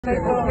Take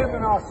a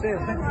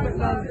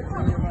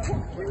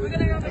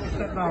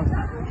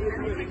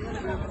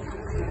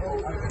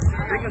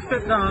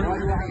step down.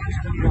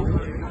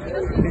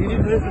 You need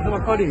to listen to my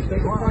colleague. You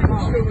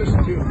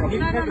need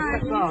to take a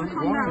step down.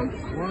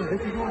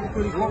 This is what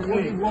the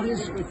colleague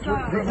wants to do.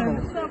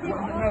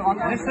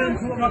 Listen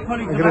to what my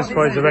colleague Look at this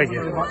boy's a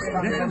regular.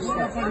 Listen to what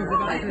my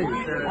colleague is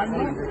going to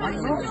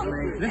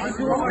do. Listen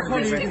to what my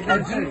colleague is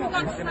going to do.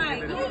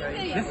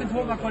 Listen to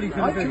what my colleague is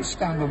going to do. I can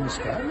stand on the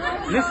step.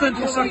 Listen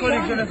to what my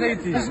colleague is going to say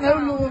to you. There's no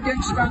law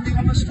against standing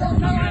on the step.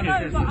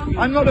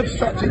 I'm not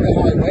obstructing the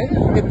highway.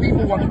 If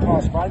people want to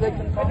pass by, they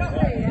can pass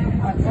by.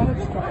 I'm not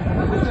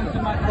obstructing. Listen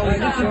to my colleague.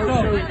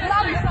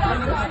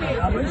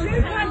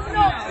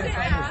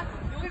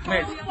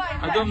 Mate,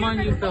 I don't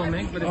mind you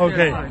filming, but it's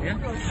okay. fine, yeah?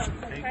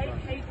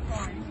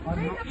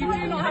 You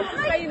do not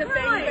explain a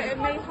thing, but it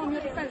may harm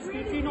your defence if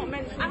you do not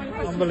mention when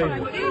you're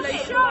Unbelievable.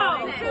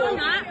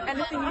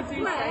 anything you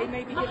do say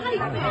may be given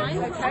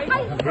evidence, okay?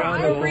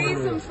 The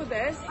reason for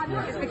this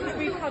is because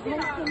we've had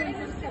multiple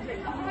members of the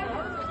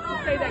public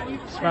say that you...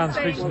 This man's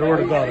preaching the word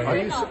of God. Are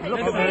you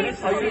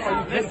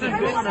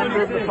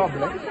member of the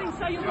public?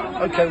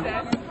 Okay.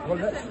 Well,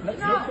 let's look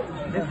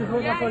at This is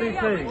what my colleague is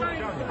saying.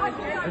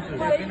 Listen,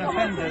 you've been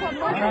offended.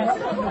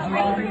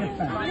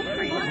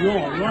 You're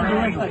on the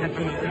way.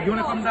 You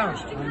want to come down?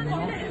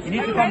 You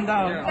need to come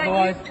down,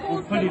 otherwise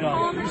we'll pull you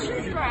down.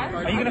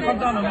 Are you going to come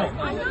down or not?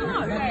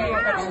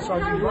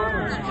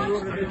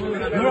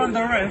 You're under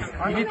arrest.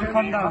 You need to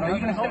come down. Are you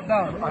going to step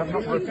down? I'm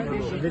not working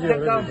with you.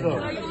 Step down,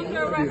 sir.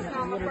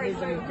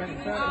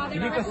 You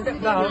need to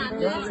step down.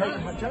 You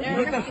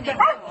need to step down.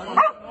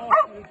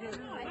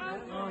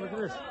 Oh, look at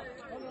this.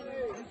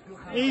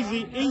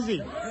 Easy, easy.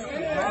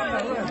 Hey,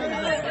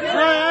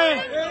 hey.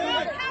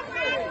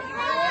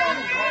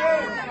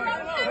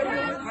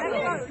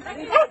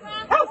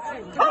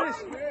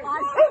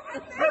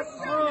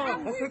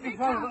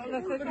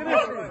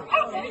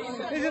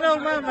 He's an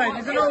old man, mate.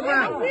 He's an old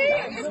man.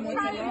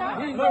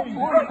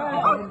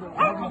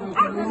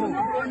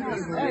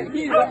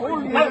 He's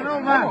an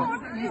old man.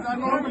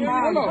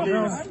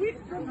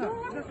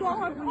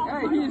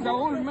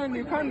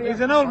 He's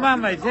an old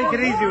man, mate. Take it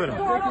easy with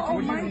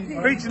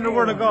him. Preaching the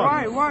word of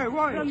God. Why?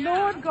 The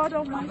Lord God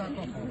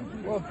Almighty.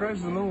 Well,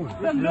 praise the Lord.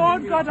 The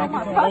Lord God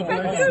Almighty.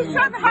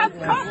 Persecution has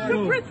come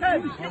to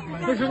Britain.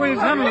 Look at where he's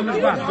handling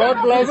this man.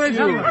 God bless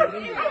you.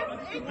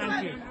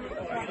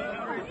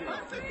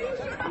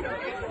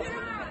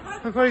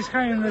 Look where he's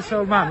carrying this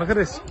old man. Look at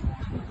this.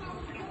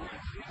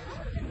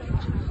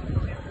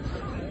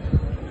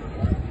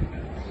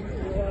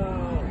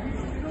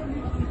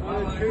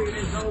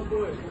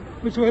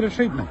 Which way to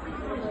treat me?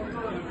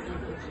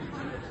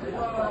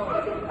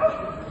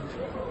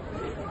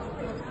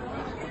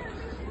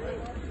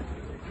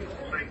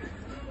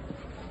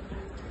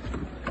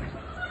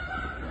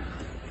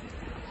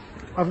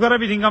 I've got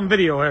everything on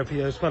video here for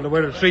you as well, the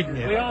way they're treating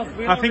you.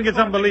 I think it's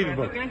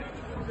unbelievable.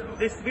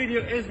 This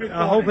video is recorded.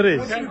 I hope it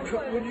is.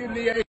 Would you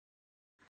liaise?